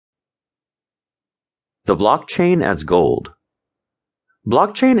The blockchain as gold.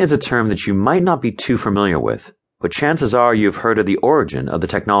 Blockchain is a term that you might not be too familiar with, but chances are you've heard of the origin of the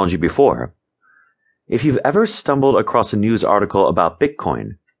technology before. If you've ever stumbled across a news article about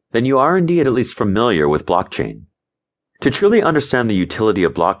Bitcoin, then you are indeed at least familiar with blockchain. To truly understand the utility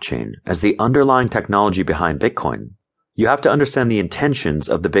of blockchain as the underlying technology behind Bitcoin, you have to understand the intentions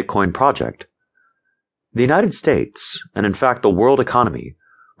of the Bitcoin project. The United States, and in fact the world economy,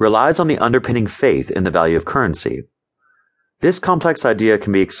 relies on the underpinning faith in the value of currency. This complex idea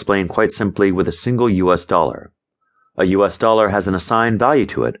can be explained quite simply with a single US dollar. A US dollar has an assigned value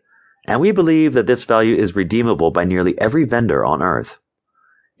to it, and we believe that this value is redeemable by nearly every vendor on Earth.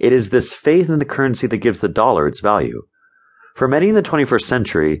 It is this faith in the currency that gives the dollar its value. For many in the 21st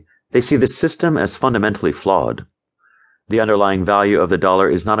century, they see the system as fundamentally flawed. The underlying value of the dollar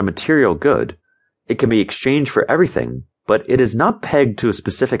is not a material good. It can be exchanged for everything, but it is not pegged to a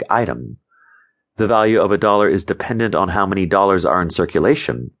specific item. The value of a dollar is dependent on how many dollars are in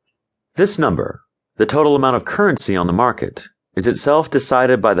circulation. This number, the total amount of currency on the market, is itself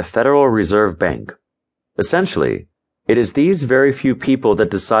decided by the Federal Reserve Bank. Essentially, it is these very few people that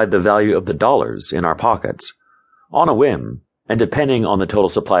decide the value of the dollars in our pockets. On a whim, and depending on the total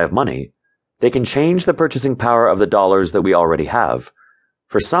supply of money, they can change the purchasing power of the dollars that we already have.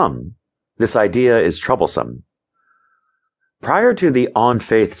 For some, this idea is troublesome. Prior to the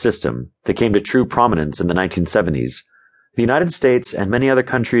on-faith system that came to true prominence in the 1970s, the United States and many other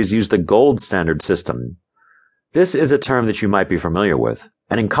countries used the gold standard system. This is a term that you might be familiar with,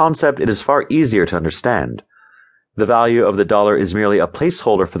 and in concept it is far easier to understand. The value of the dollar is merely a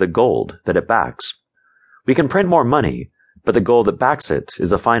placeholder for the gold that it backs. We can print more money, but the gold that backs it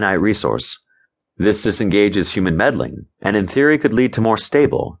is a finite resource. This disengages human meddling, and in theory could lead to more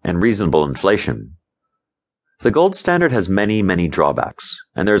stable and reasonable inflation. The gold standard has many, many drawbacks,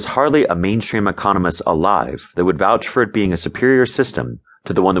 and there is hardly a mainstream economist alive that would vouch for it being a superior system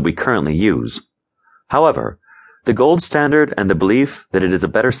to the one that we currently use. However, the gold standard and the belief that it is a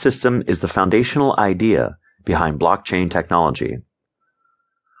better system is the foundational idea behind blockchain technology.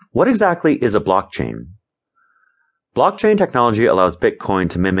 What exactly is a blockchain? Blockchain technology allows Bitcoin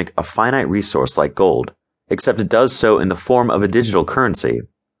to mimic a finite resource like gold, except it does so in the form of a digital currency.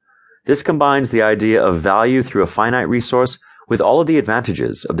 This combines the idea of value through a finite resource with all of the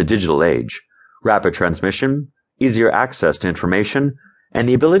advantages of the digital age: rapid transmission, easier access to information, and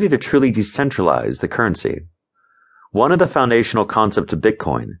the ability to truly decentralize the currency. One of the foundational concepts of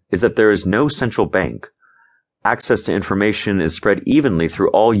Bitcoin is that there is no central bank. Access to information is spread evenly through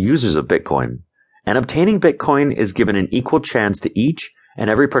all users of Bitcoin, and obtaining Bitcoin is given an equal chance to each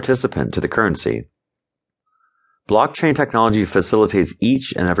and every participant to the currency. Blockchain technology facilitates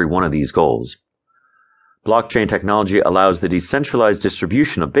each and every one of these goals. Blockchain technology allows the decentralized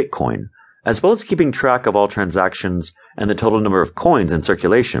distribution of Bitcoin, as well as keeping track of all transactions and the total number of coins in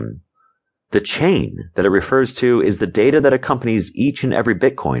circulation. The chain that it refers to is the data that accompanies each and every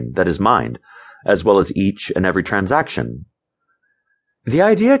Bitcoin that is mined, as well as each and every transaction. The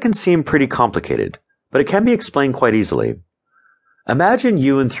idea can seem pretty complicated, but it can be explained quite easily. Imagine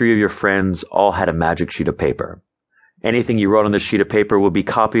you and 3 of your friends all had a magic sheet of paper. Anything you wrote on this sheet of paper will be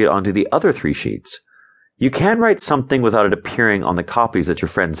copied onto the other 3 sheets. You can write something without it appearing on the copies that your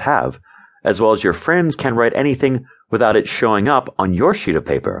friends have, as well as your friends can write anything without it showing up on your sheet of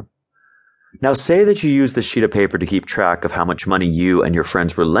paper. Now say that you use this sheet of paper to keep track of how much money you and your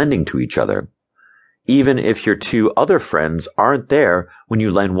friends were lending to each other. Even if your 2 other friends aren't there when you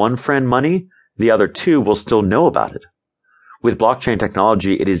lend one friend money, the other 2 will still know about it. With blockchain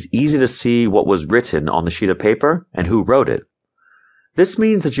technology, it is easy to see what was written on the sheet of paper and who wrote it. This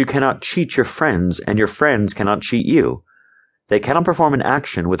means that you cannot cheat your friends and your friends cannot cheat you. They cannot perform an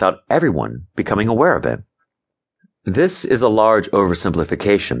action without everyone becoming aware of it. This is a large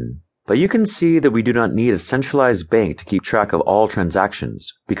oversimplification, but you can see that we do not need a centralized bank to keep track of all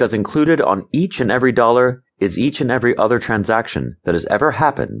transactions, because included on each and every dollar is each and every other transaction that has ever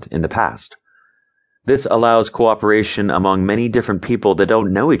happened in the past. This allows cooperation among many different people that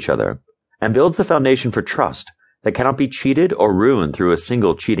don't know each other, and builds the foundation for trust that cannot be cheated or ruined through a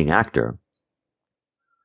single cheating actor.